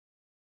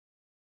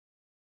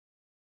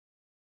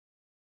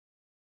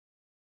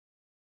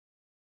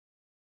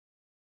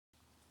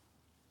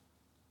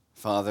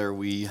Father,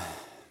 we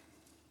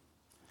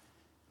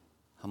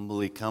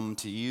humbly come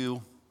to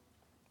you,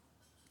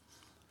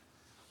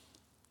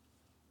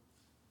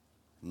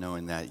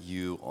 knowing that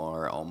you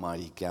are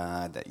Almighty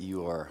God, that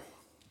you are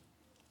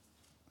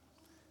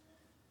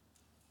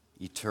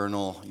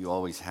eternal, you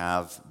always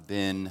have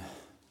been,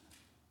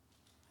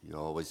 you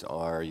always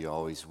are, you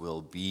always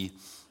will be.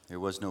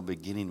 There was no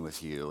beginning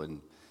with you,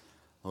 and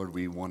Lord,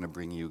 we want to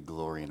bring you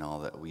glory in all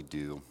that we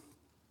do.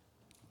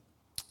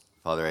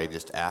 Father, I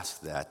just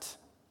ask that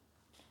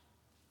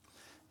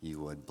you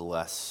would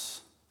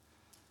bless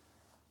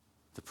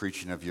the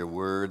preaching of your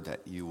word, that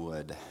you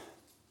would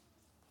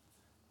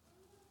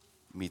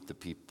meet the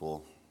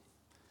people,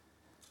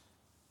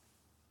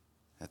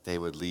 that they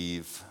would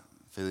leave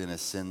feeling a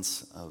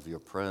sense of your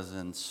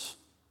presence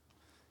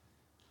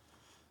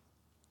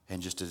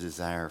and just a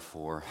desire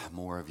for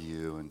more of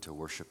you and to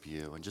worship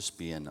you and just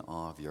be in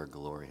awe of your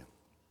glory.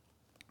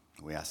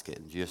 We ask it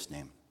in Jesus'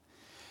 name.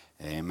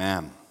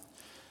 Amen.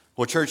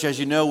 Well, church, as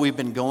you know, we've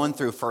been going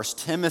through 1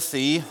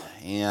 Timothy,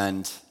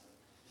 and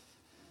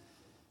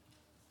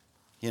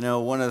you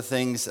know, one of the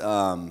things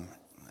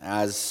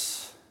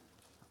as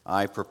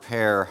I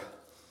prepare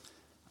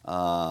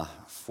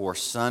for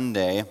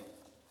Sunday,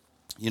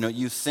 you know,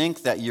 you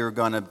think that you're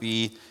going to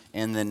be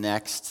in the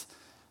next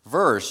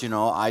verse. You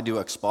know, I do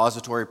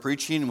expository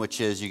preaching,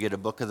 which is you get a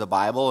book of the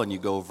Bible and you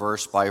go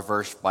verse by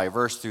verse by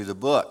verse through the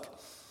book.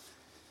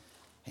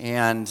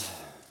 And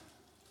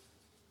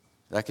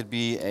that could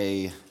be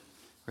a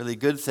really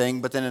good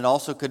thing, but then it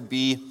also could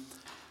be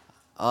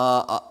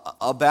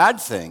a bad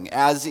thing.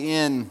 As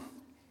in,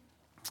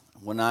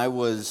 when I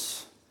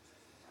was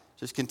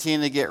just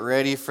continuing to get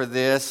ready for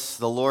this,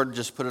 the Lord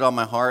just put it on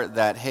my heart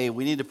that, hey,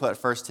 we need to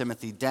put 1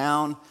 Timothy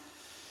down,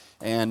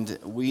 and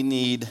we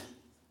need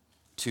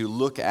to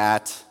look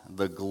at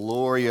the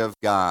glory of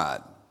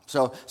God.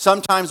 So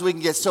sometimes we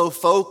can get so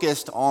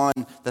focused on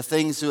the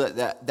things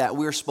that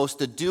we're supposed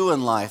to do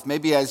in life.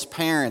 Maybe as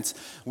parents,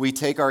 we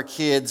take our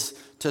kids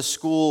to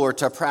school or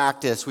to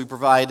practice. We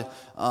provide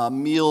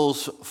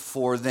meals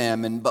for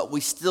them, but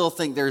we still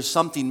think there's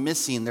something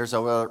missing. There's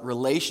a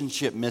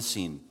relationship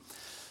missing.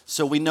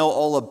 So we know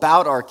all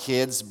about our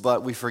kids,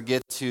 but we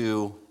forget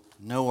to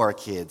know our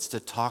kids, to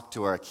talk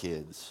to our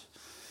kids.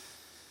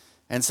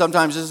 And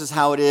sometimes this is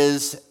how it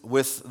is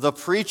with the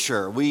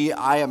preacher.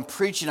 I am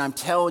preaching, I'm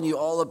telling you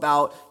all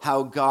about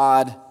how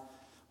God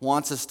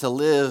wants us to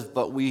live,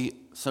 but we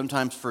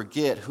sometimes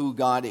forget who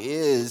God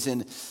is.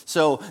 And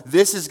so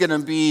this is going to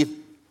be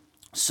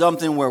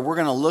something where we're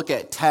going to look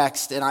at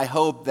text, and I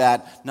hope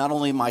that not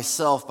only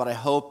myself, but I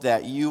hope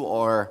that you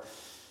are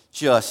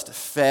just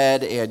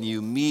fed and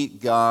you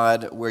meet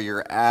God where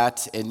you're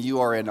at and you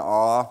are in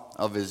awe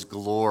of His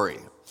glory.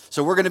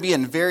 So we're going to be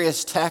in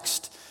various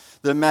texts.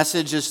 The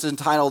message is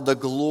entitled The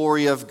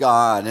Glory of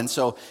God. And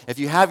so if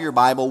you have your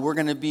Bible, we're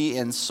going to be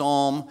in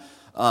Psalm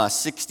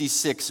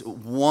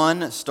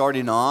 66:1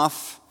 starting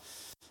off.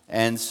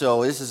 And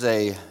so this is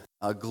a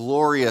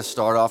glorious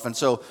start off. And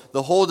so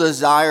the whole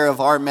desire of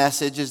our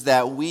message is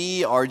that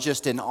we are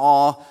just in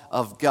awe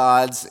of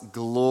God's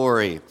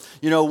glory.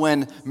 You know,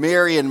 when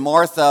Mary and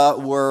Martha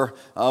were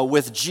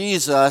with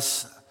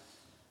Jesus,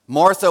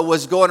 Martha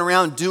was going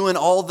around doing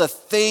all the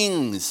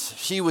things.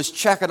 She was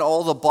checking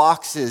all the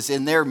boxes,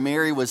 and there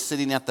Mary was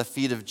sitting at the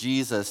feet of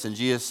Jesus, and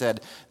Jesus said,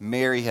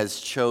 Mary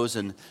has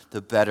chosen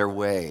the better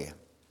way.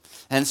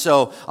 And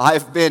so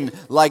I've been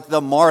like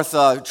the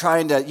Martha,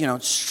 trying to,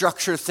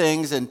 structure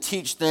things and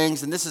teach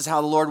things, and this is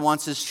how the Lord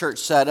wants His church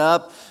set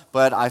up.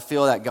 But I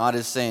feel that God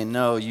is saying,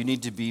 no, you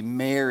need to be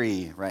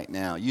Mary right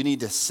now. You need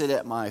to sit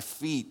at my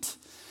feet.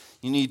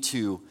 You need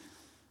to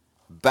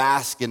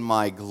bask in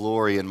my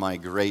glory and my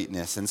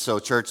greatness. And so,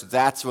 church,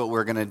 that's what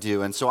we're going to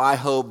do. And so I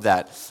hope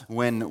that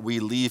when we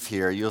leave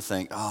here, you'll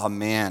think, oh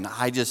man,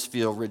 I just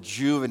feel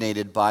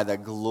rejuvenated by the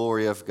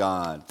glory of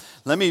God.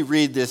 Let me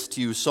read this to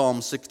you,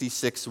 Psalm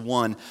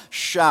 66:1.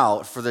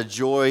 Shout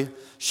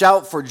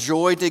for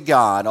joy to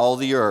God, all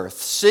the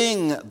earth.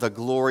 Sing the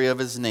glory of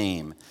His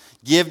name.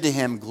 Give to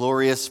Him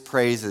glorious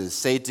praises.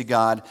 Say to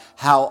God,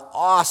 how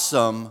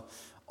awesome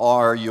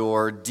are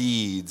your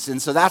deeds.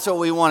 And so that's what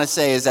we want to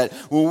say, is that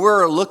when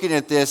we're looking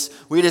at this,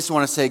 we just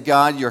want to say,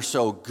 God, you're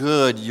so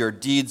good. Your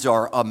deeds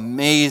are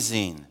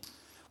amazing.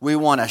 We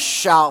want to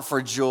shout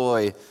for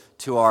joy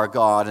to our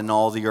God in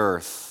all the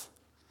earth.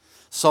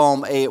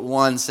 Psalm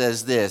 8:1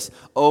 says this,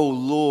 O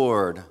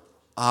Lord,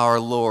 our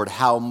Lord,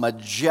 how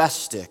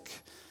majestic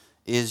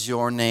is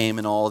your name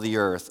in all the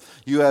earth.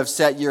 You have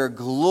set your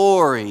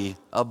glory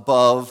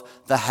above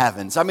the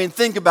heavens. I mean,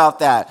 think about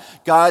that.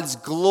 God's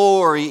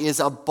glory is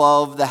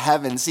above the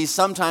heavens. See,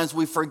 sometimes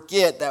we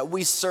forget that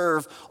we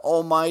serve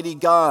Almighty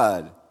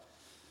God.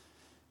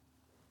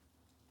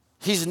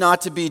 He's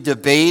not to be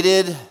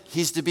debated.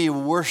 He's to be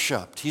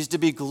worshiped. He's to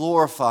be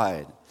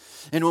glorified.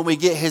 And when we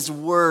get His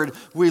word,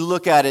 we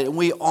look at it and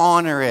we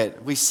honor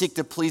it. We seek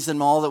to please Him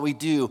in all that we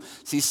do.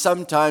 See,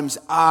 sometimes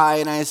I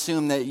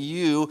assume that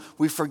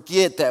we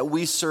forget that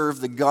we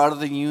serve the God of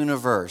the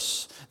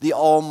universe, the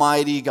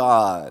Almighty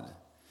God.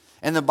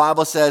 And the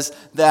Bible says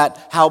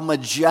that how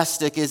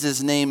majestic is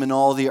his name in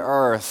all the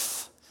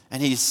earth,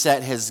 and he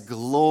set his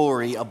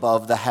glory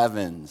above the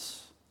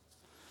heavens.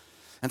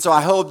 And so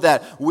I hope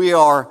that we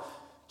are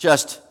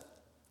just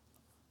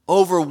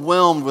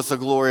overwhelmed with the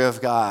glory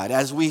of God.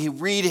 As we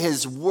read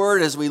his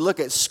word, as we look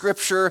at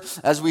scripture,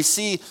 as we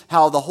see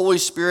how the Holy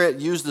Spirit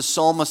used the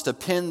psalmist to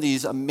pen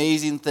these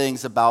amazing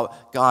things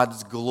about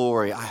God's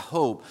glory, I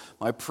hope,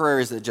 my prayer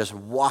is that it just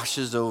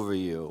washes over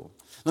you.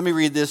 Let me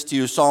read this to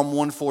you, Psalm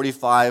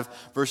 145,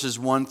 verses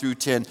 1 through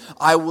 10.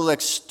 I will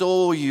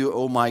extol you,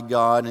 O my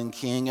God and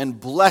King, and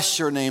bless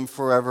your name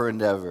forever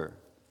and ever.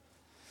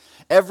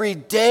 Every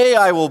day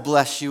I will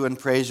bless you and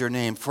praise your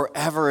name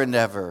forever and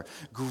ever.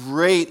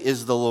 Great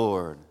is the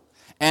Lord,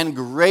 and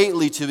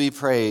greatly to be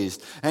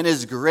praised, and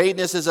his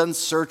greatness is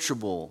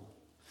unsearchable.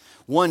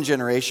 One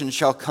generation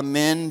shall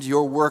commend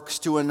your works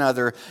to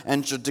another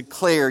and shall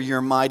declare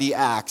your mighty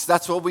acts.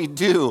 That's what we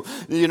do.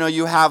 You know,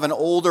 you have an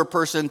older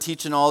person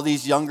teaching all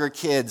these younger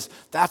kids.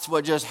 That's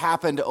what just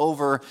happened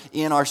over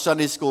in our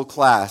Sunday school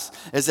class,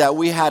 is that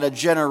we had a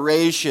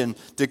generation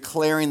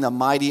declaring the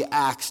mighty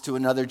acts to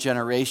another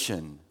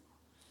generation.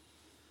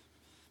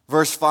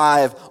 Verse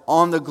 5,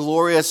 on the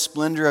glorious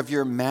splendor of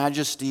your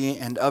majesty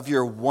and of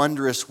your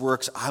wondrous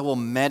works I will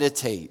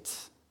meditate.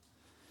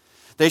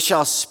 They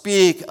shall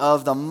speak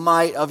of the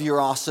might of your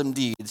awesome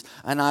deeds,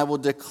 and I will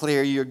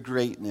declare your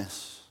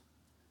greatness.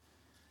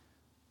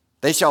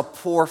 They shall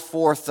pour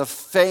forth the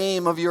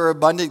fame of your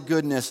abundant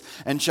goodness,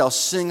 and shall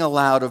sing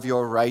aloud of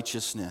your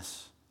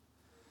righteousness.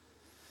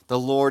 The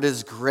Lord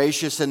is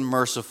gracious and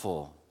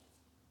merciful.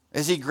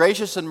 Is he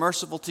gracious and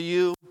merciful to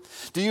you?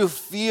 Do you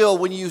feel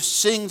when you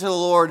sing to the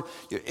Lord,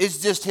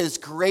 is just his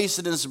grace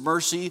and his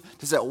mercy,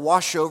 does that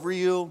wash over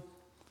you?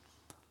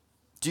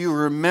 Do you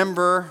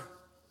remember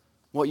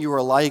what you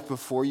were like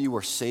before you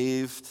were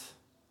saved?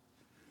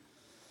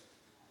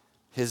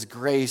 His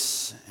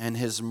grace and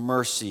his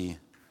mercy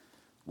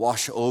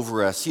wash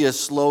over us. He is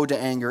slow to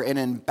anger and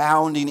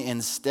abounding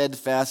in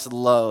steadfast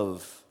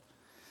love.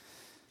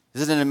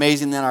 Isn't it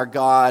amazing that our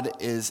God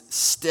is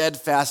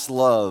steadfast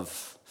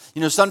love?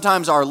 You know,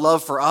 sometimes our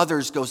love for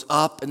others goes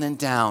up and then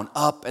down,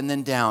 up and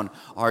then down.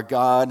 Our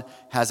God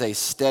has a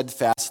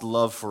steadfast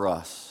love for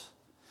us.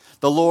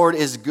 The Lord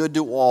is good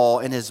to all,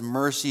 and his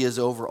mercy is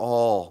over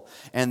all,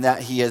 and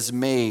that he has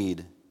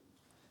made.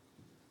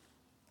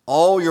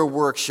 All your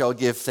works shall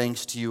give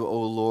thanks to you,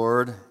 O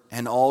Lord,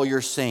 and all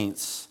your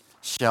saints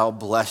shall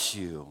bless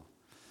you.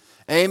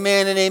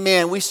 Amen and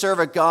amen. We serve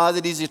a God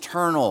that is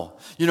eternal.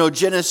 You know,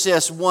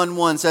 Genesis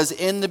 1:1 says,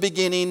 in the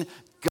beginning,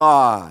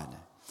 God.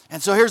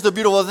 And so here's the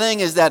beautiful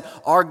thing is that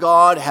our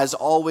God has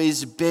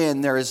always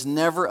been. There is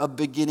never a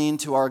beginning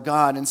to our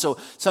God. And so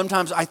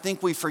sometimes I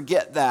think we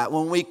forget that.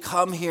 When we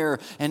come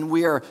here and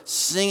we are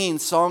singing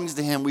songs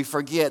to him, we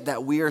forget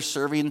that we are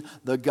serving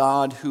the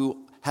God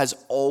who has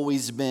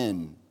always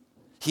been.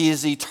 He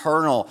is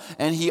eternal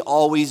and he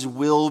always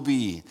will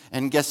be.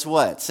 And guess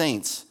what,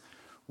 saints?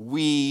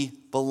 We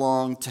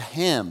belong to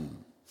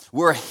him.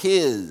 We're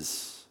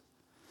his.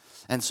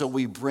 And so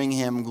we bring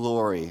him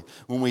glory.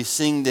 When we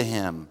sing to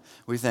him,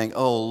 we think,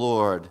 oh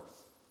Lord,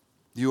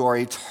 you are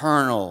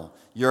eternal,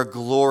 you're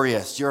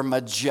glorious, you're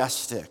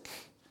majestic.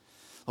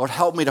 Lord,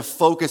 help me to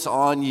focus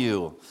on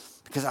you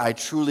because I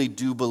truly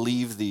do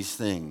believe these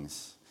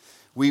things.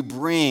 We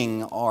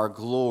bring our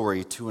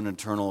glory to an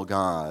eternal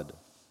God.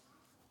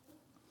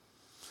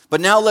 But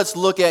now let's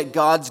look at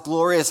God's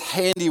glorious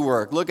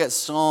handiwork. Look at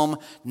Psalm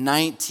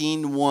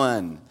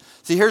 19:1.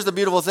 See, here's the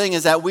beautiful thing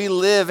is that we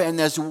live in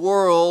this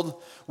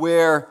world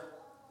where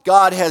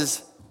God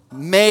has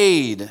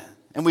made,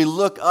 and we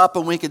look up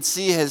and we can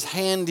see his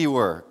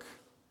handiwork.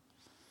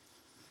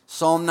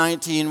 Psalm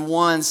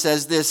 19:1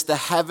 says this, the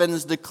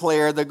heavens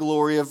declare the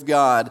glory of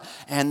God,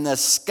 and the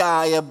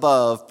sky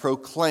above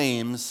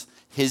proclaims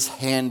his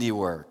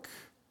handiwork.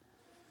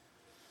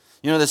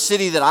 You know, the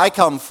city that I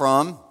come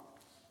from,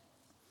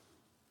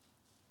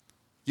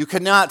 you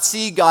cannot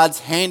see God's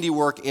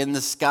handiwork in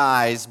the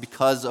skies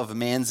because of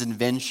man's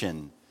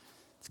invention.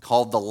 It's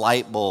called the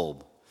light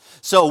bulb.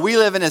 So we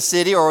live in a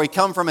city, or we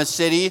come from a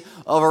city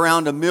of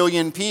around 1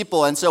 million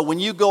people. And so when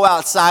you go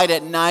outside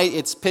at night,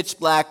 it's pitch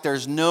black,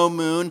 there's no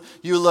moon.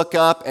 You look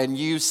up and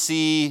you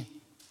see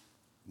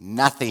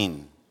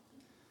nothing.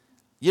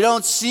 You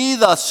don't see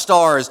the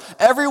stars.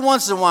 Every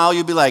once in a while,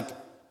 you'll be like,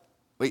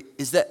 wait,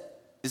 is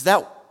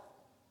that,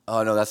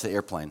 oh no, that's the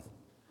airplane.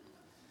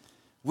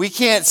 We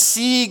can't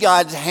see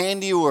God's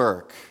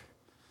handiwork.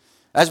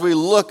 As we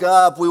look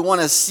up, we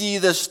want to see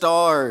the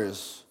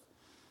stars.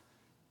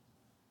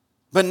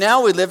 But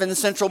now we live in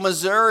central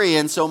Missouri,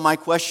 and so my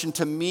question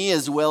to me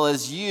as well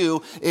as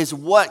you is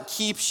what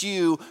keeps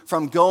you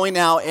from going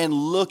out and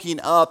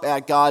looking up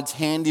at God's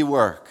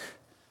handiwork?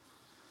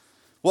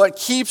 What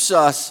keeps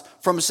us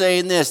from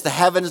saying this? The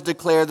heavens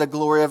declare the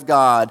glory of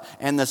God,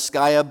 and the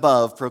sky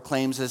above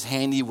proclaims his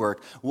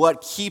handiwork.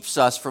 What keeps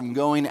us from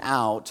going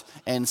out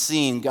and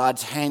seeing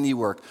God's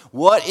handiwork?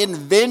 What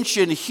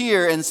invention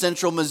here in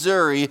central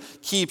Missouri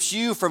keeps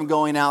you from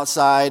going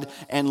outside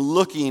and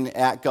looking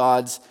at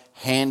God's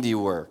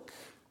handiwork?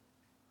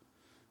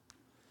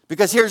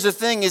 Because here's the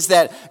thing is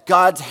that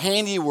God's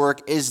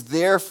handiwork is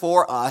there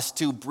for us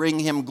to bring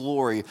him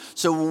glory.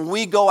 So when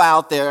we go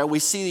out there and we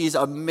see these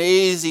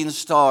amazing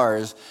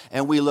stars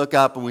and we look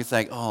up and we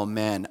think, oh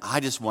man, I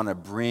just want to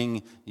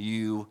bring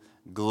you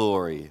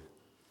glory.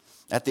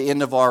 At the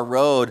end of our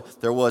road,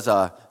 there was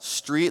a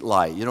street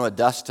light, a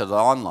dusk to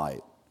dawn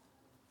light.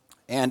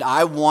 And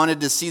I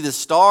wanted to see the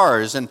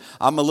stars, and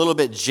I'm a little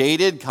bit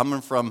jaded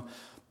coming from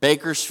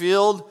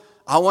Bakersfield.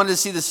 I wanted to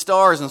see the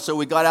stars, and so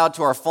we got out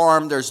to our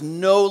farm. There's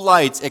no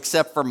lights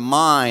except for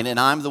mine, and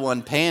I'm the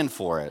one paying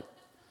for it.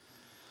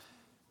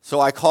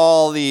 So I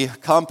call the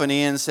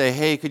company and say,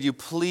 hey, could you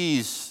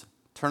please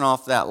turn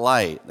off that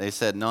light? They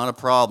said, not a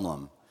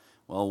problem.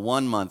 Well,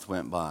 1 month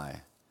went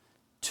by.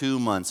 2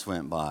 months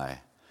went by.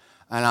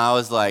 And I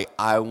was like,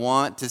 I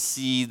want to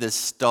see the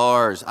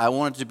stars. I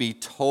want it to be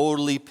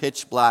totally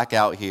pitch black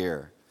out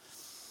here.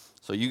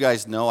 So you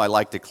guys know I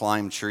like to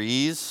climb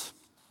trees.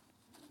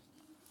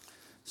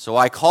 So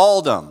I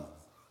called them.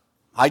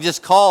 I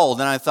just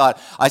called and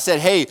I said,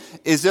 hey,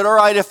 is it all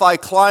right if I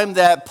climb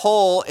that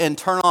pole and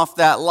turn off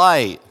that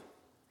light?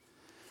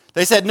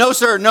 They said, no,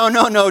 sir,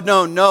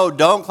 no,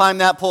 don't climb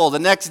that pole. The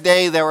next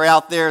day they were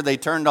out there, they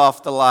turned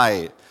off the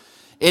light.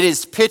 It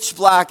is pitch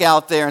black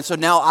out there, and so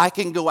now I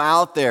can go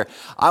out there.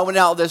 I went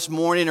out this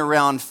morning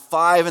around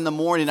 5 in the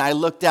morning. I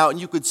looked out, and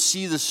you could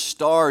see the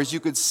stars.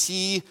 You could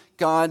see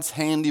God's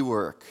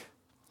handiwork.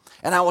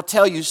 And I will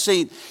tell you,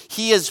 see,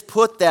 he has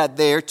put that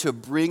there to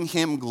bring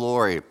him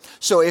glory.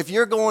 So if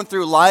you're going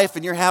through life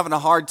and you're having a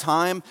hard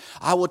time,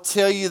 I will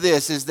tell you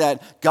this, is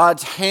that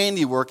God's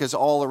handiwork is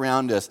all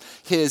around us.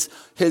 His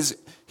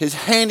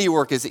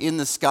handiwork is in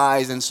the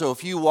skies. And so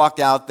if you walked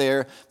out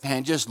there,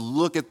 man, just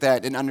look at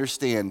that and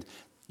understand,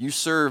 you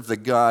serve the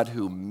God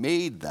who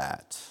made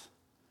that.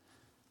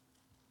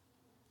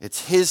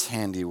 It's his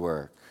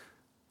handiwork.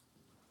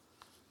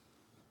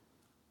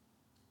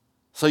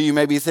 So you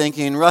may be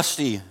thinking,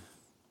 Rusty,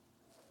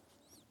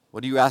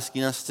 what are you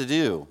asking us to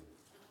do?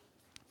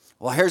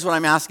 Well, here's what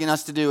I'm asking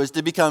us to do, is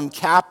to become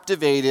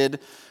captivated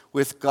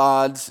with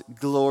God's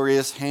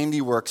glorious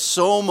handiwork,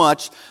 so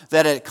much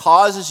that it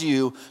causes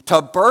you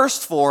to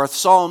burst forth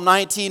Psalm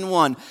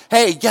 19:1.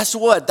 Hey, guess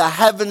what? The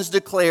heavens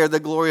declare the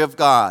glory of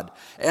God,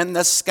 and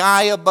the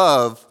sky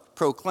above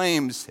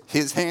proclaims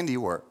his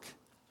handiwork.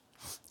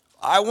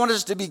 I want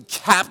us to be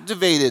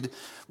captivated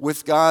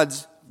with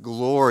God's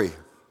glory.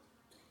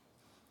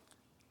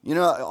 A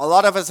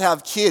lot of us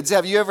have kids.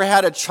 Have you ever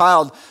had a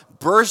child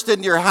burst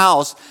into your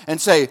house and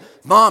say,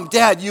 Mom,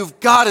 Dad, you've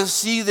got to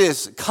see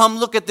this. Come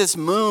look at this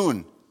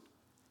moon.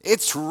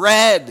 It's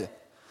red.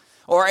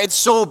 Or it's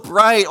so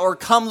bright. Or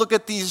come look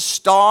at these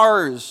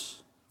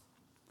stars.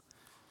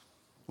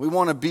 We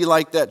want to be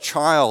like that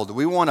child.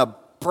 We want to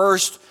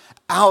burst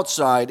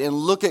outside and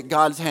look at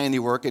God's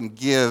handiwork and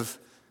give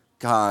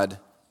God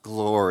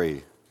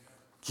glory.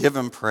 Give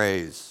him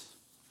praise.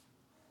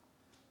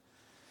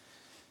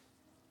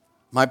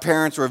 My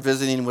parents were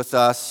visiting with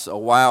us a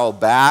while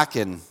back,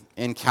 and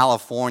in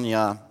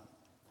California,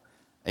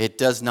 it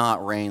does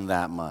not rain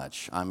that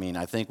much.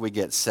 I think we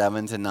get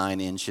 7 to 9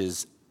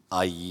 inches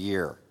a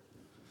year.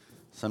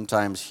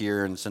 Sometimes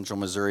here in central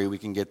Missouri, we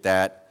can get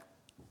that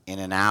in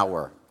an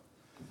hour.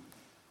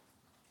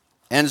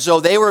 And so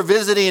they were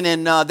visiting,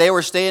 and they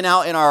were staying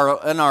out in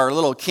our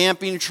little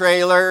camping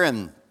trailer,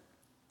 and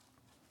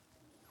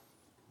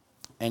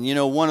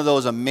one of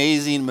those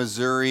amazing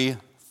Missouri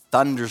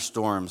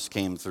thunderstorms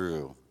came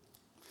through.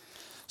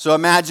 So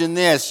imagine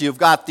this, you've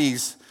got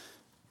these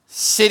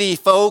city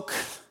folk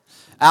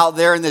out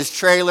there in this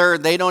trailer.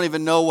 They don't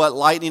even know what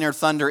lightning or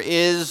thunder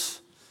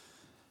is.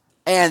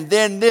 And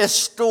then this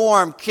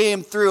storm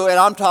came through, and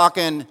I'm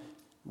talking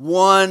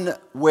one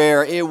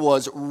where it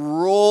was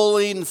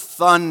rolling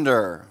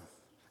thunder.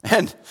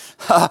 And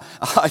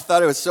I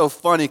thought it was so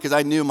funny because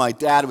I knew my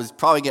dad was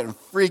probably getting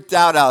freaked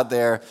out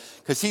there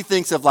because he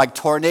thinks of like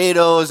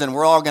tornadoes and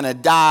we're all going to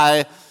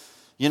die.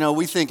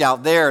 We think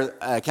out there,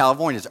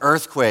 California, it's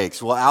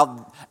earthquakes. Well,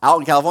 out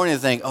in California,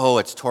 they think, oh,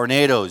 it's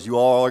tornadoes. You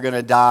all are going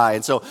to die.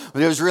 And so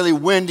it was really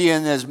windy,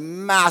 and this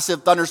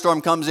massive thunderstorm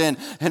comes in.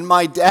 And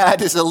my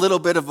dad is a little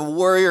bit of a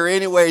worrier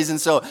anyways. And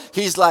so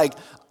he's like,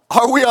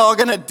 are we all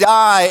going to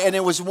die? And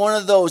it was one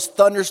of those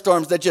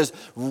thunderstorms that just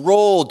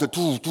rolled,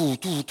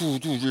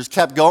 just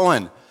kept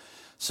going.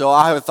 So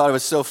I thought it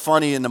was so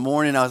funny in the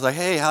morning. I was like,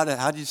 hey,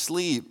 how'd you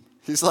sleep?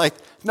 He's like,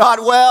 not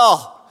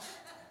well.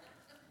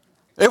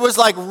 It was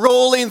like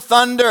rolling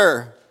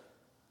thunder.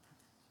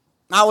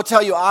 I will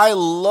tell you, I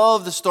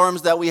love the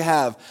storms that we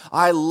have.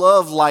 I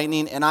love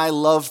lightning and I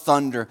love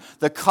thunder.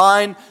 The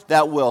kind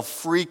that will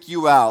freak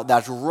you out,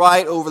 that's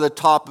right over the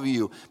top of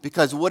you.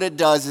 Because what it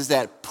does is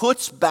that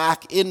puts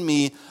back in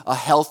me a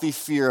healthy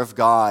fear of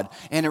God.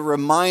 And it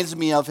reminds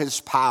me of his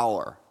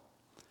power.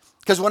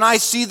 Because when I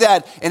see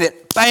that and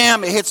it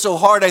hits so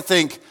hard, I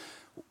think,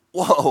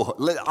 whoa,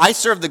 I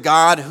serve the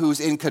God who's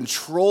in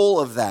control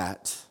of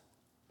that.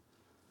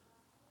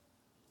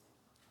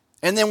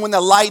 And then when the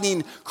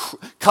lightning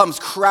comes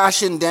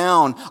crashing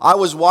down, I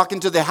was walking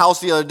to the house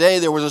the other day,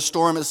 there was a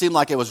storm, it seemed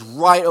like it was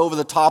right over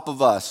the top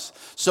of us.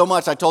 So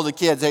much I told the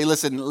kids, hey,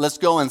 listen, let's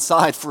go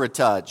inside for a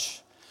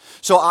touch.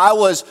 So I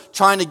was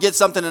trying to get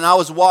something and I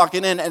was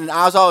walking in, and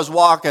as I was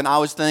walking, I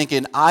was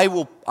thinking,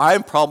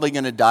 I'm probably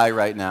going to die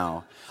right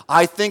now.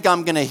 I think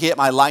I'm going to hit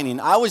my lightning.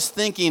 I was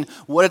thinking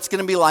what it's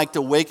going to be like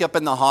to wake up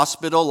in the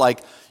hospital like,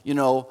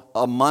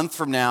 a month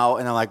from now,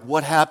 and I'm like,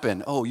 what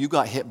happened? Oh, you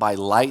got hit by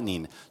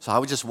lightning. So I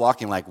was just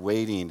walking like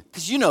waiting.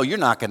 Because you're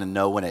not going to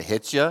know when it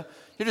hits you.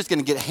 You're just going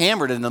to get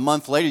hammered, and a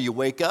month later you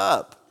wake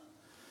up.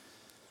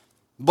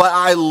 But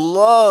I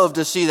love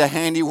to see the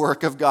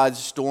handiwork of God's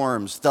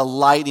storms, the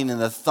lightning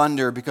and the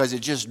thunder, because it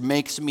just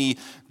makes me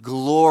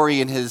glory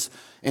in His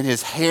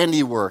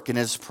handiwork, in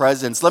His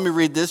presence. Let me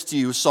read this to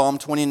you, Psalm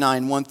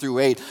 29,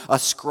 1-8.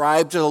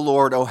 Ascribe to the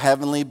Lord, O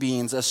heavenly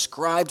beings.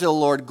 Ascribe to the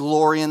Lord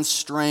glory and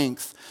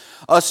strength.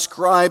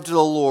 Ascribe to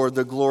the Lord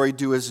the glory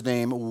due His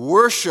name.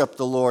 Worship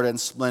the Lord in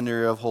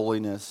splendor of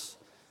holiness.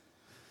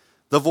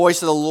 The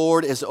voice of the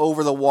Lord is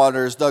over the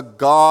waters. The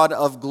God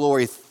of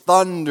glory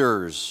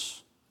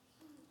thunders.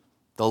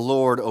 The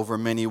Lord over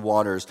many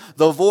waters.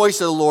 The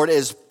voice of the Lord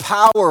is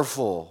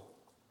powerful.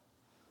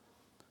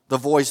 The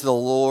voice of the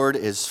Lord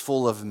is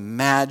full of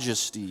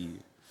majesty.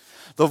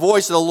 The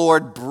voice of the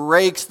Lord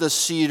breaks the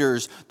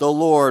cedars. The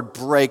Lord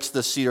breaks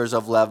the cedars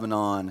of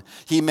Lebanon.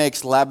 He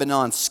makes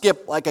Lebanon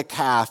skip like a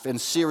calf and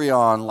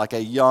Syrian like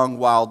a young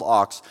wild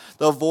ox.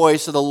 The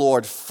voice of the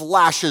Lord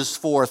flashes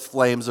forth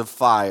flames of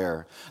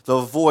fire.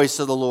 The voice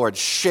of the Lord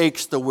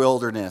shakes the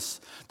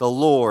wilderness. The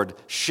Lord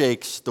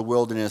shakes the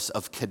wilderness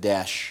of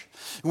Kadesh.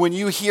 When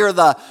you hear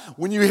the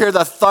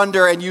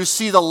thunder and you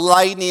see the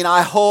lightning,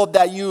 I hope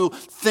that you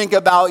think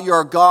about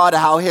your God,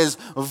 how His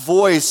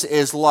voice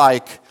is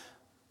like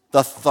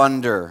the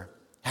thunder,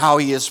 how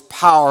He is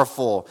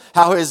powerful,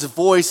 how His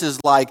voice is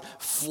like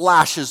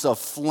flashes of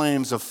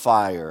flames of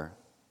fire.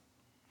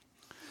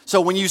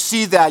 So when you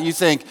see that, you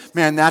think,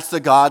 man, that's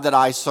the God that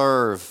I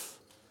serve.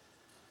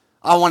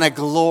 I want to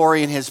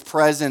glory in His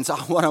presence.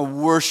 I want to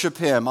worship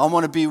Him. I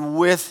want to be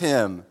with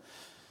Him.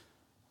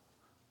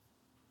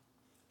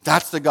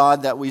 That's the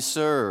God that we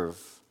serve.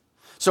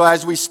 So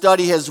as we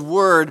study His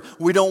Word,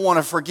 we don't want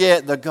to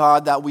forget the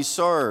God that we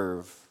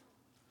serve.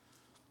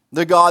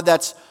 The God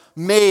that's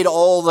made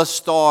all the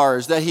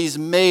stars, that He's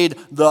made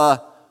the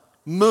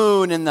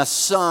moon and the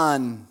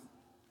sun.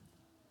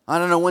 I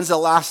don't know, when's the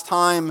last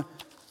time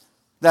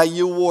that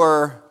you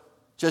were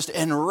just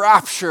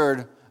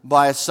enraptured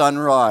by a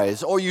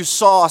sunrise, or you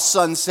saw a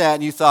sunset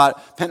and you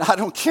thought, man, I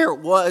don't care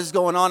what is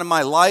going on in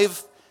my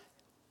life,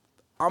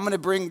 I'm going to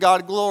bring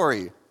God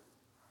glory.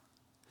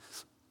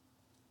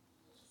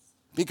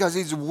 Because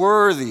He's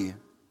worthy.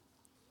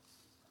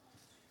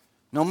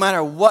 No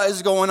matter what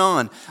is going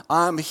on,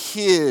 I'm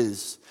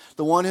His.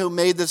 The one who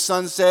made the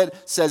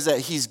sunset says that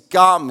He's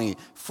got me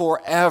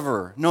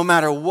forever. No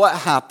matter what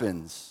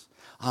happens,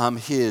 I'm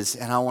His,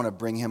 and I want to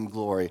bring Him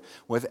glory.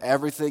 With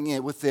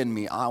everything within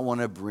me, I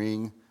want to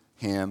bring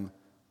Him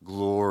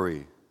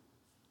glory.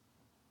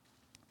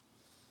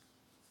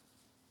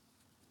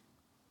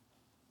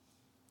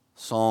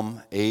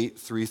 Psalm 8,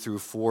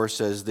 3-4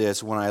 says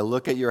this, when I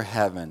look at your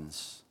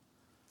heavens,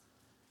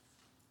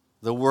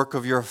 the work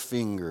of your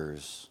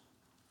fingers,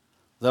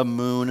 the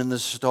moon and the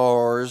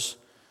stars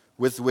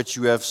with which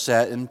you have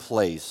set in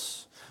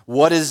place.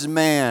 What is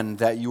man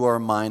that you are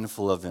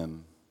mindful of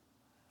him?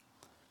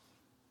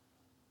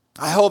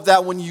 I hope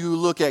that when you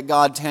look at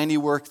God's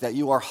handiwork, that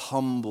you are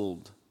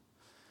humbled.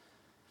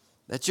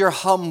 That you're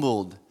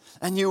humbled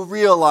and you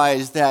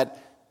realize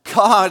that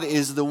God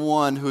is the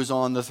one who's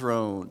on the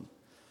throne.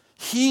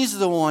 He's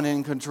the one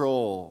in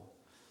control.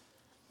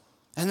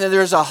 And then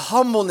there's a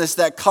humbleness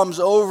that comes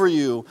over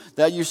you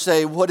that you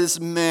say, what is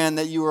man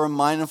that you are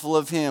mindful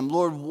of him?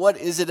 Lord, what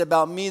is it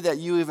about me that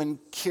you even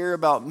care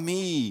about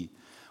me?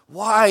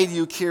 Why do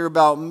you care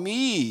about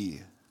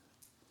me?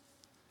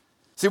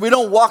 See, we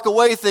don't walk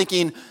away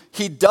thinking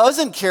he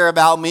doesn't care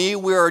about me.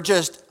 We are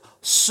just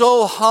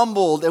so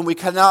humbled and we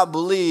cannot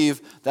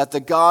believe that the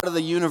God of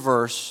the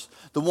universe,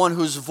 the one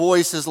whose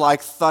voice is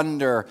like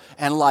thunder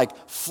and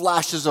like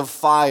flashes of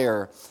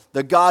fire,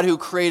 the God who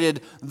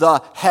created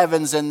the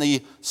heavens and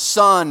the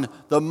sun,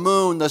 the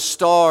moon, the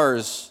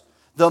stars,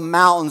 the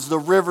mountains, the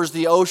rivers,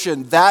 the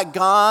ocean, that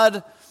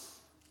God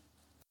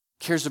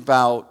cares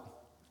about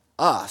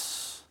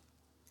us.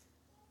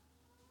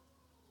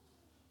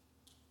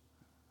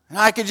 And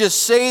I could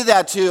just say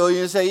that to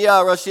you and say,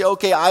 yeah, Rusty,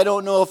 okay, I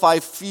don't know if I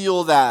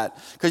feel that.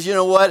 Because you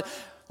know what?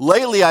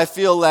 Lately I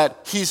feel that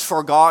he's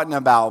forgotten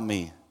about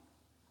me.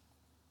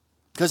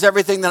 Because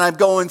everything that I'm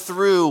going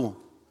through,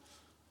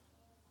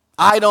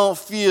 I don't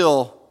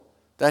feel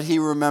that he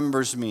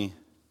remembers me.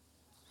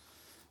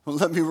 Well,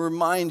 let me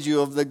remind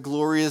you of the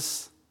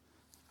glorious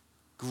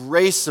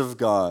grace of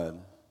God.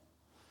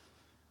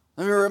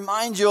 Let me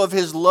remind you of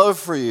his love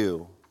for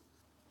you.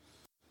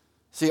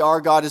 See, our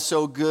God is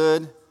so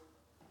good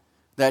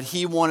that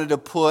he wanted to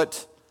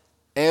put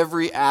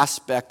every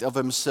aspect of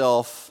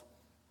himself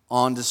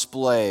on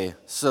display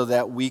so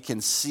that we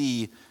can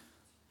see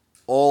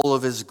all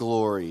of his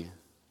glory.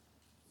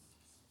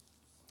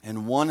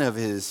 And one of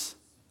his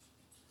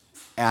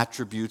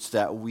attributes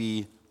that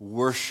we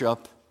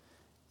worship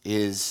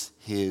is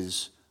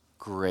his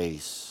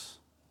grace.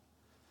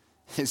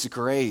 His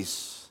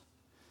grace.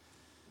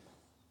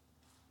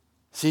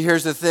 See,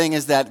 here's the thing,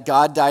 is that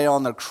God died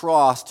on the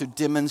cross to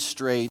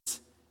demonstrate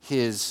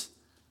his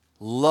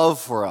love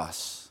for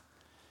us,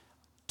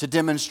 to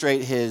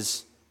demonstrate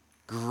his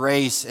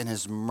grace and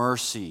his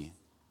mercy.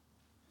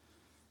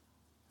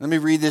 Let me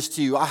read this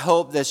to you. I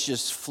hope this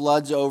just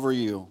floods over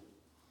you.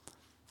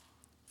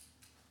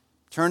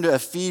 Turn to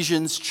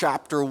Ephesians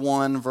chapter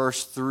 1,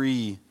 verse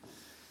 3.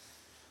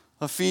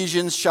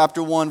 Ephesians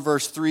chapter 1,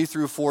 verse 3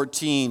 through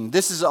 14.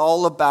 This is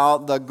all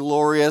about the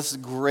glorious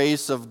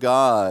grace of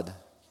God.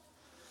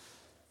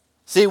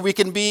 See, we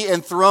can be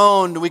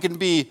enthroned, we can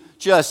be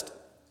just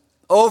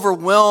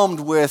overwhelmed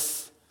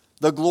with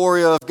the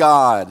glory of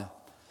God.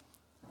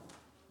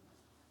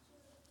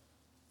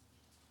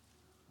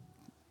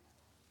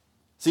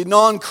 See,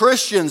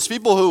 non-Christians,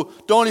 people who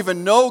don't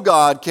even know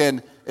God,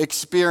 can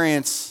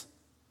experience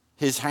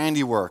his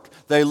handiwork.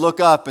 They look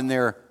up and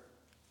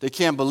they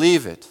can't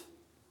believe it.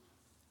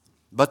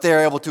 But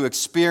they're able to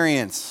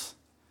experience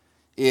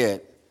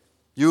it.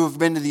 You've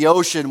been to the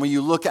ocean, when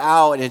you look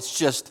out, and it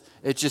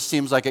just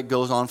seems like it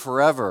goes on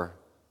forever.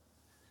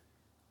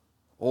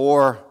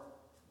 Or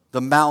the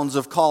mountains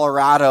of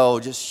Colorado,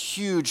 just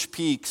huge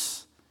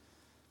peaks.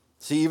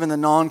 See, even the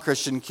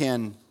non-Christian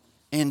can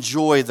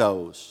enjoy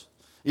those.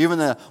 Even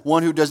the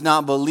one who does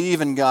not believe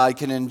in God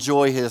can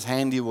enjoy his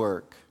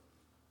handiwork.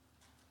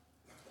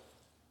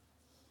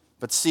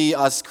 But see,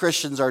 us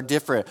Christians are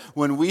different.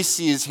 When we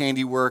see his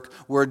handiwork,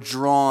 we're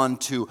drawn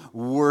to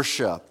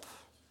worship.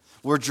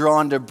 We're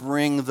drawn to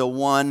bring the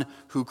one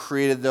who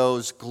created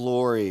those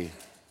glory.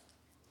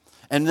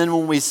 And then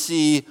when we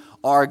see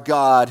our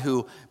God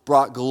who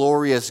brought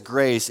glorious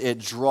grace, it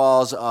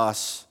draws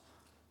us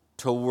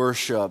to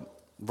worship.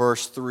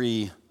 Verse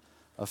 3,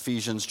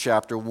 Ephesians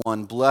chapter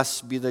 1.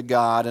 Blessed be the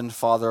God and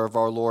Father of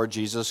our Lord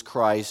Jesus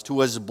Christ,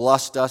 who has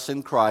blessed us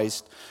in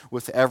Christ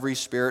with every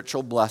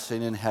spiritual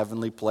blessing in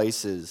heavenly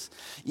places,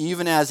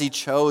 even as he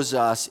chose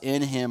us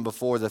in him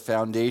before the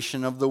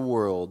foundation of the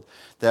world,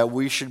 that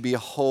we should be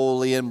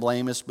holy and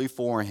blameless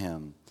before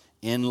him.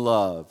 In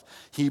love,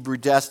 he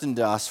predestined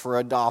us for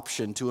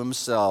adoption to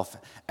himself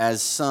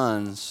as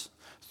sons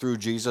through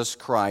Jesus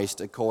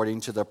Christ, according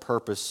to the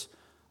purpose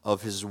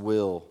of his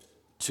will,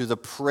 to the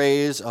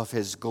praise of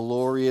his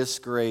glorious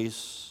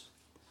grace,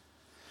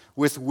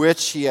 with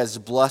which he has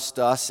blessed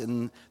us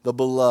in the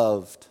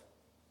beloved.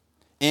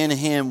 In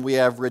him we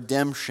have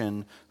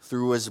redemption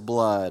through his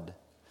blood,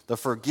 the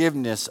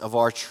forgiveness of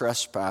our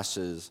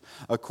trespasses,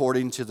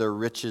 according to the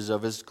riches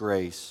of his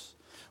grace,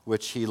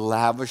 which he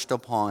lavished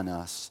upon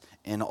us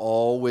in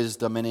all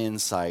wisdom and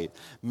insight,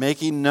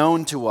 making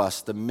known to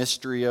us the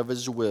mystery of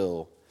his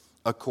will,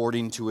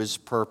 according to his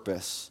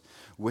purpose,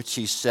 which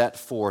he set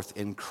forth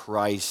in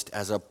Christ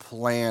as a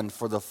plan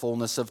for the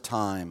fullness of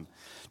time,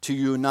 to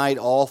unite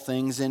all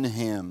things in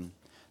him,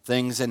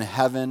 things in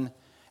heaven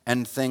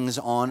and things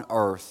on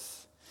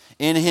earth.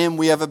 In him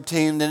we have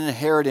obtained an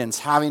inheritance,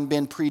 having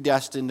been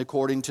predestined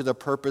according to the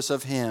purpose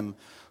of him,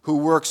 who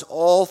works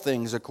all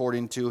things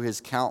according to his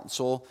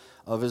counsel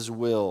of his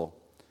will,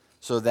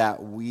 so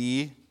that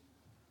we,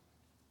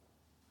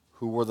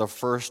 who were the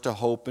first to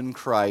hope in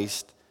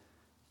Christ,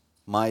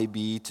 might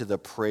be to the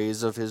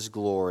praise of his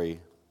glory.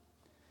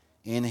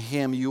 In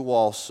him you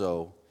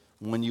also,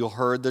 when you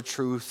heard the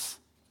truth,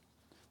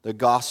 the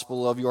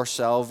gospel of your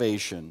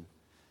salvation,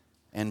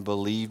 and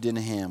believed in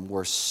him,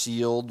 were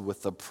sealed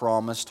with the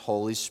promised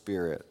Holy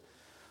Spirit,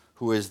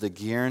 who is the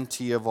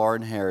guarantee of our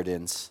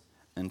inheritance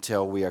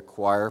until we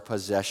acquire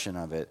possession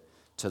of it,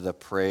 to the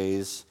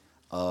praise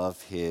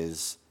of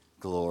his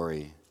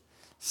glory.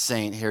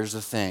 Saint, here's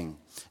the thing,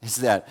 is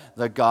that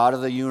the God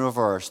of the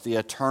universe, the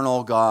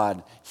eternal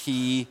God,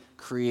 he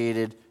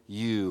created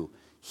you.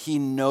 He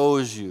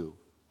knows you.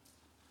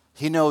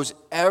 He knows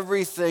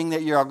everything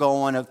that you're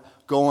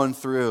going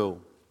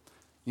through.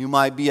 You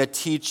might be a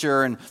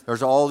teacher and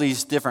there's all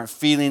these different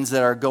feelings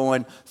that are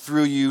going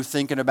through you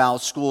thinking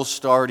about school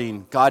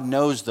starting. God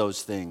knows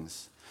those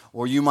things.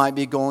 Or you might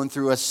be going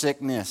through a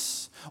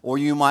sickness. Or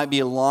you might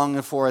be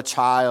longing for a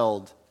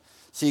child.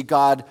 See,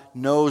 God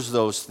knows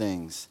those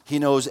things. He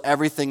knows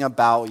everything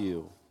about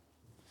you.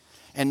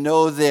 And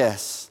know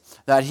this,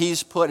 that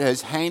he's put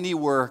his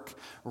handiwork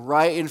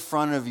right in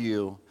front of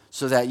you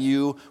so that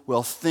you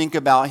will think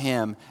about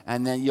him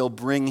and then you'll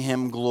bring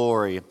him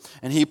glory.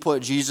 And he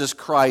put Jesus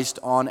Christ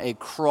on a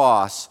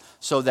cross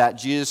so that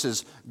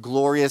Jesus'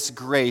 glorious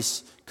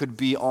grace could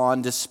be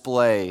on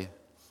display.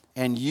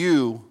 And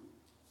you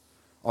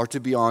are to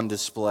be on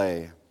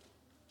display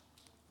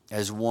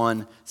as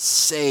one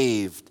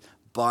saved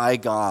by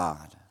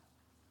God.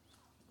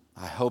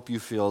 I hope you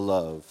feel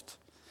loved.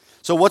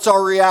 So what's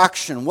our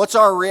reaction? What's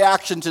our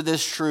reaction to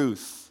this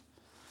truth?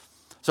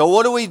 So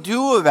what do we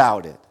do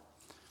about it?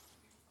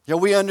 You know,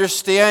 we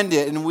understand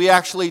it and we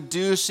actually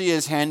do see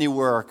his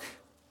handiwork.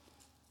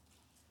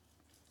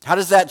 How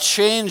does that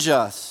change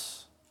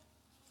us?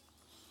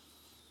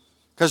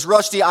 Because,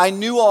 Rusty, I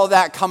knew all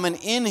that coming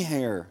in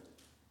here.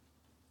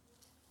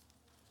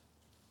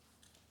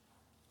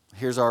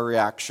 Here's our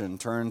reaction.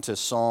 Turn to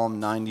Psalm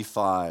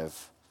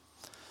 95.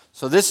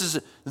 So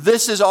this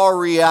is our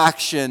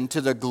reaction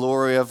to the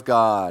glory of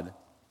God.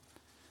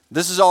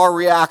 This is our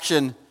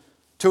reaction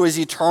to His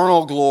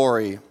eternal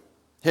glory,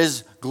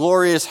 His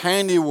glorious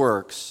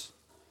handiworks,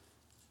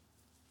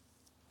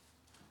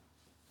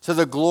 to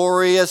the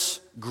glorious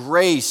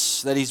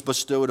grace that He's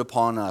bestowed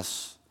upon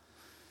us.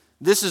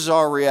 This is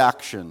our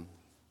reaction.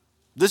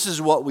 This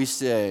is what we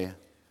say.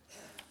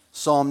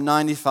 Psalm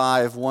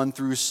 95, 1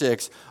 through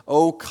 6.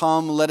 Oh,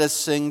 come, let us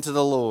sing to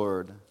the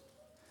Lord.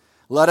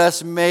 Let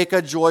us make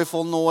a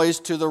joyful noise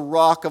to the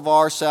rock of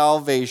our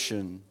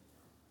salvation.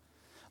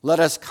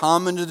 Let us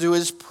come into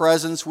His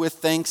presence with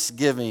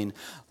thanksgiving.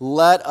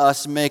 Let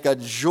us make a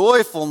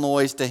joyful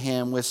noise to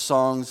Him with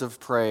songs of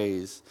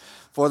praise.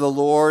 For the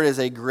Lord is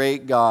a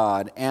great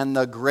God and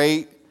the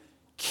great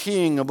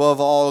King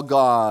above all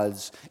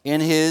gods.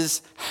 In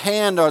His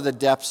hand are the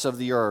depths of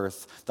the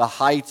earth. The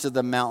heights of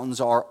the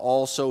mountains are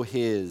also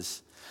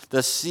His.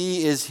 The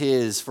sea is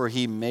His, for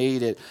He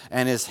made it,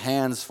 and His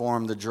hands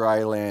formed the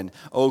dry land.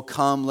 Oh,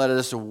 come, let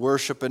us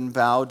worship and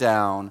bow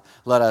down.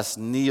 Let us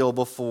kneel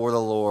before the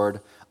Lord,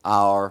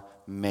 our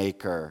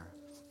Maker.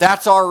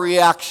 That's our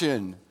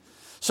reaction.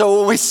 So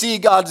when we see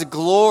God's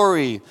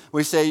glory,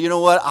 we say, you know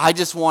what? I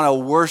just want to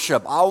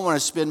worship. I want to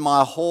spend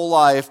my whole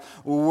life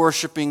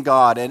worshiping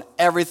God and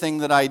everything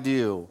that I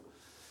do.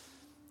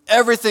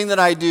 Everything that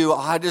I do,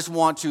 I just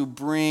want to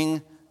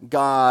bring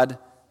God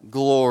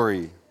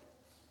glory.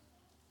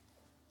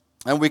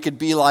 And we could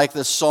be like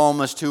the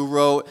psalmist who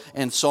wrote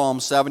in Psalm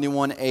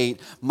 71:8,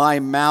 my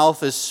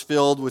mouth is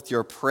filled with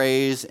your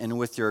praise and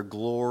with your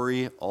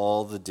glory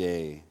all the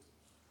day.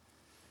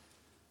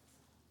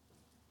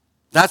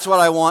 That's what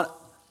I want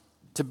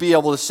to be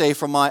able to say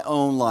for my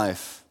own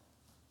life.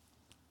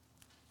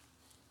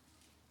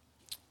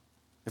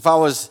 If I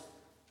was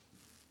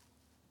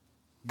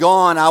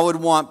gone, I would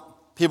want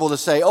people to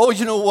say, oh,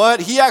 you know what?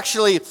 He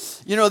actually,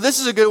 this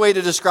is a good way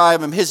to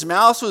describe him. His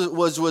mouth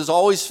was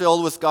always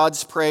filled with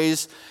God's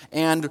praise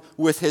and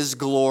with His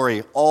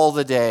glory all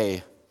the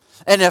day.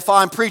 And if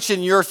I'm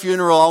preaching your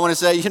funeral, I want to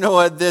say, you know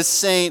what? This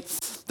saint,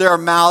 their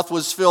mouth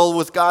was filled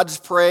with God's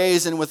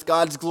praise and with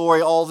God's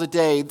glory all the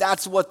day.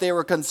 That's what they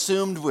were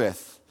consumed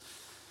with.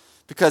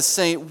 Because,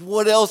 saint,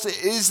 what else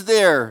is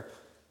there?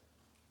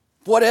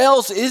 What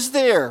else is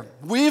there?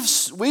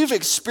 We've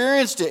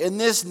experienced it in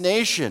this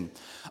nation.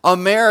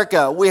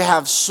 America, we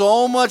have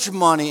so much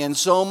money and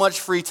so much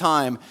free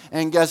time.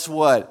 And guess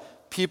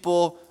what?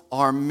 People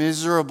are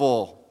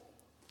miserable.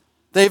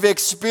 They've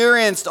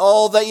experienced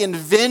all the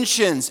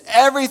inventions,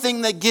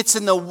 everything that gets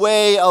in the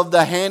way of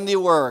the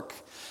handiwork.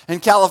 In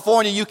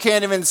California, you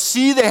can't even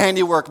see the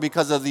handiwork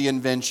because of the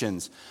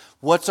inventions.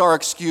 What's our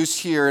excuse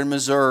here in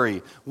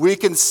Missouri? We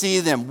can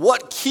see them.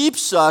 What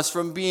keeps us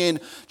from being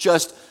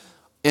just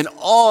in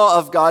awe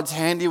of God's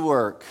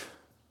handiwork?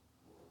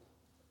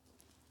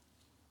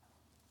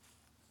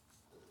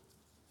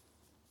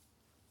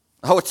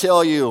 I will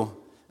tell you,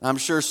 I'm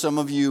sure some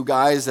of you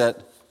guys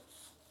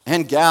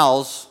and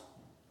gals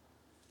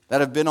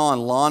that have been on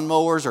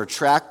lawnmowers or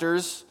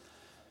tractors,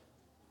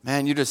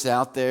 man, you're just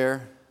out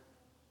there.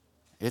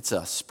 It's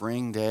a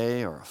spring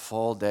day or a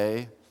fall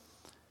day.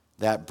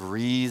 That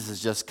breeze is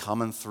just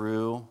coming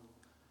through.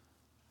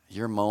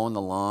 You're mowing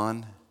the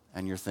lawn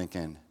and you're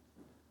thinking,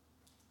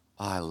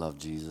 oh, I love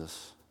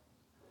Jesus.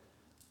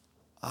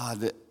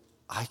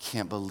 I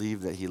can't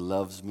believe that He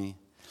loves me.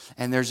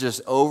 And there's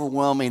this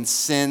overwhelming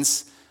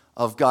sense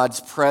of God's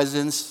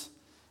presence.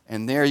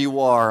 And there you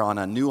are on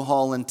a New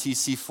Holland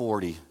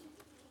TC40.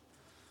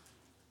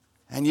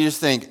 And you just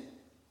think,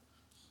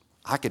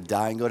 I could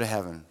die and go to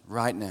heaven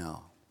right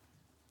now.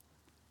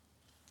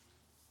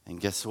 And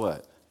guess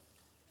what?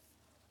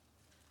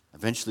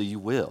 Eventually you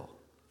will.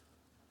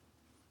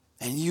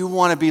 And you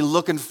want to be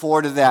looking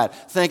forward to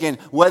that, thinking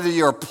whether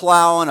you're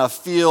plowing a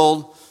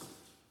field,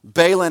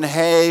 baling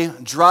hay,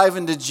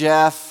 driving to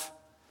Jeff.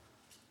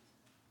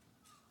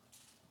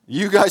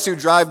 You guys who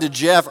drive to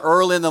Jeff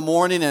early in the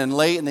morning and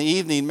late in the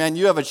evening, man,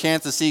 you have a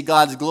chance to see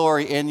God's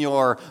glory in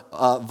your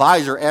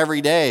visor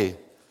every day.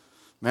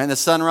 Man, the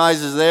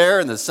sunrise is there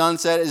and the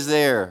sunset is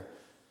there.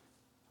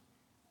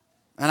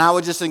 And I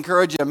would just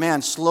encourage you,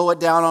 man, slow it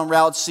down on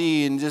Route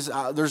C and just,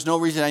 there's no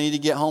reason I need to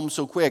get home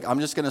so quick. I'm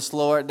just going to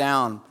slow it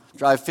down.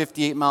 Drive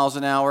 58 miles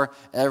an hour.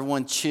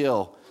 Everyone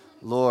chill.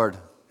 Lord,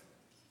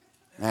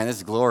 man,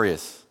 it's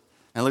glorious.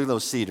 And look at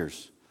those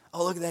cedars.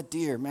 Oh, look at that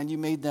deer. Man, you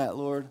made that,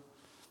 Lord.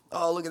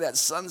 Oh, look at that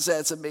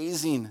sunset. It's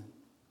amazing.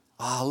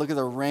 Oh, look at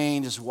the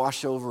rain just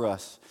wash over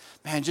us.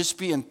 Man, just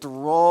be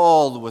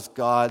enthralled with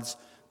God's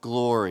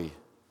glory.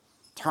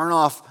 Turn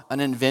off an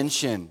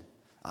invention.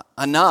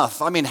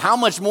 Enough. I mean, how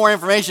much more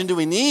information do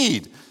we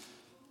need?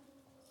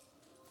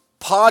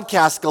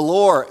 Podcast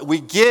galore.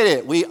 We get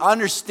it. We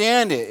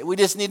understand it. We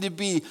just need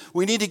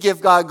to give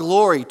God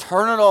glory.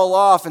 Turn it all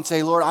off and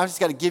say, Lord, I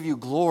just got to give you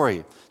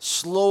glory.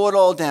 Slow it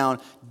all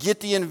down. Get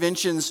the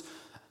inventions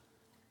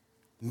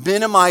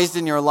minimized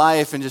in your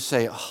life and just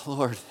say, oh,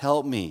 Lord,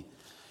 help me.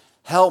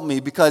 Help me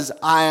because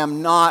I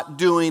am not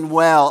doing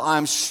well.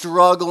 I'm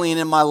struggling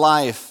in my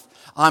life.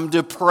 I'm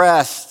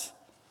depressed.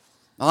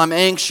 I'm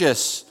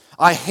anxious.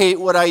 I hate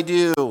what I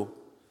do.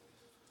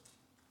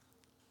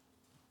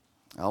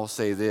 I will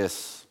say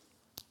this.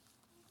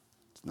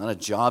 It's not a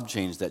job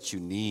change that you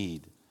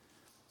need.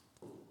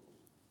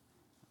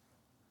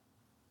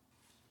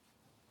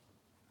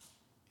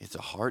 It's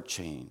a heart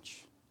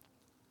change.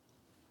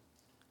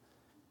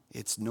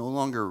 It's no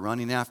longer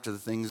running after the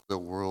things of the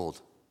world.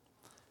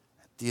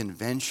 The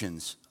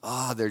inventions,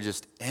 they're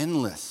just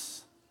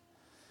endless.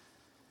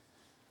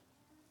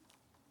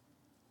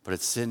 But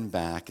it's sitting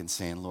back and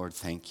saying, Lord,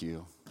 thank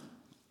you.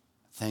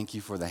 Thank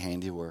you for the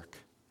handiwork.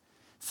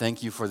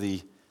 Thank you for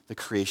the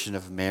creation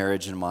of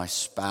marriage and my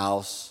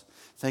spouse.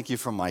 Thank you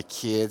for my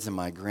kids and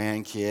my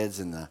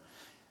grandkids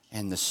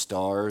and the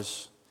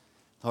stars.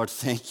 Lord,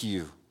 thank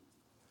you